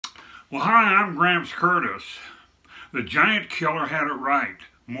Well, hi, I'm Gramps Curtis. The giant killer had it right,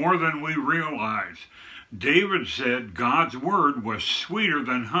 more than we realize. David said God's word was sweeter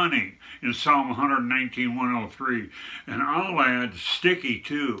than honey in Psalm 119:103, and I'll add sticky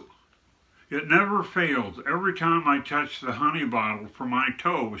too. It never fails. Every time I touch the honey bottle for my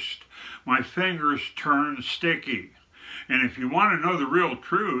toast, my fingers turn sticky. And if you want to know the real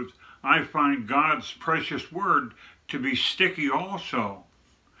truth, I find God's precious word to be sticky also.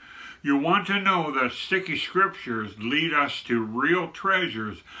 You want to know that sticky scriptures lead us to real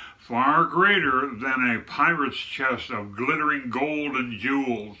treasures far greater than a pirate's chest of glittering gold and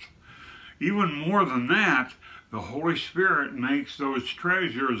jewels. Even more than that, the Holy Spirit makes those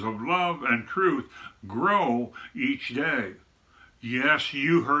treasures of love and truth grow each day. Yes,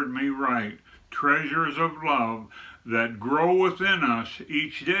 you heard me right. Treasures of love that grow within us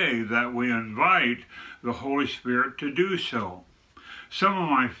each day that we invite the Holy Spirit to do so. Some of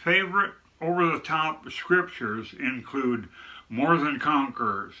my favorite over-the-top scriptures include more than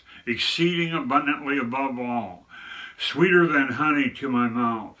conquerors, exceeding abundantly above all, sweeter than honey to my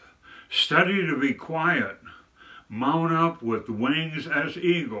mouth, study to be quiet, mount up with wings as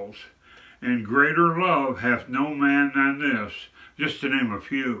eagles, and greater love hath no man than this, just to name a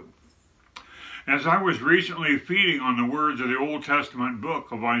few. As I was recently feeding on the words of the Old Testament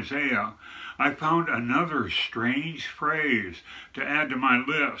book of Isaiah, I found another strange phrase to add to my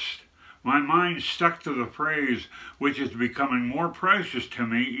list. My mind stuck to the phrase which is becoming more precious to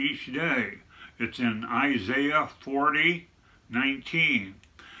me each day. It's in Isaiah 40:19.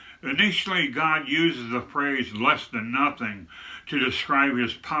 Initially, God uses the phrase less than nothing to describe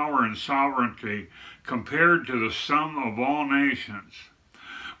his power and sovereignty compared to the sum of all nations.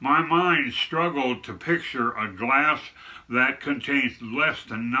 My mind struggled to picture a glass that contains less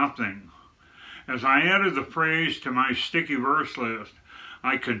than nothing. As I added the phrase to my sticky verse list,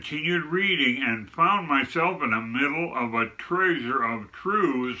 I continued reading and found myself in the middle of a treasure of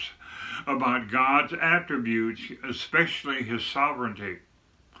truths about God's attributes, especially his sovereignty.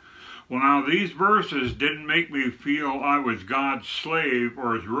 Well, now these verses didn't make me feel I was God's slave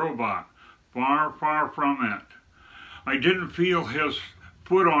or his robot. Far, far from it. I didn't feel his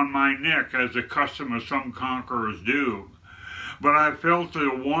foot on my neck as the custom of some conquerors do. But I felt the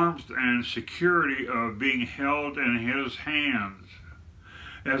warmth and security of being held in his hands.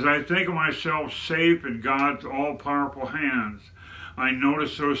 As I think of myself safe in God's all-powerful hands, I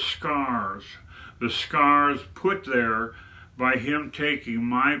notice those scars, the scars put there by him taking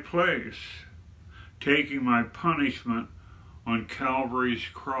my place, taking my punishment on Calvary's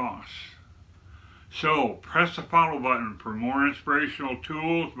cross. So, press the follow button for more inspirational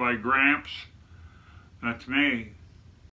tools by Gramps. That's me.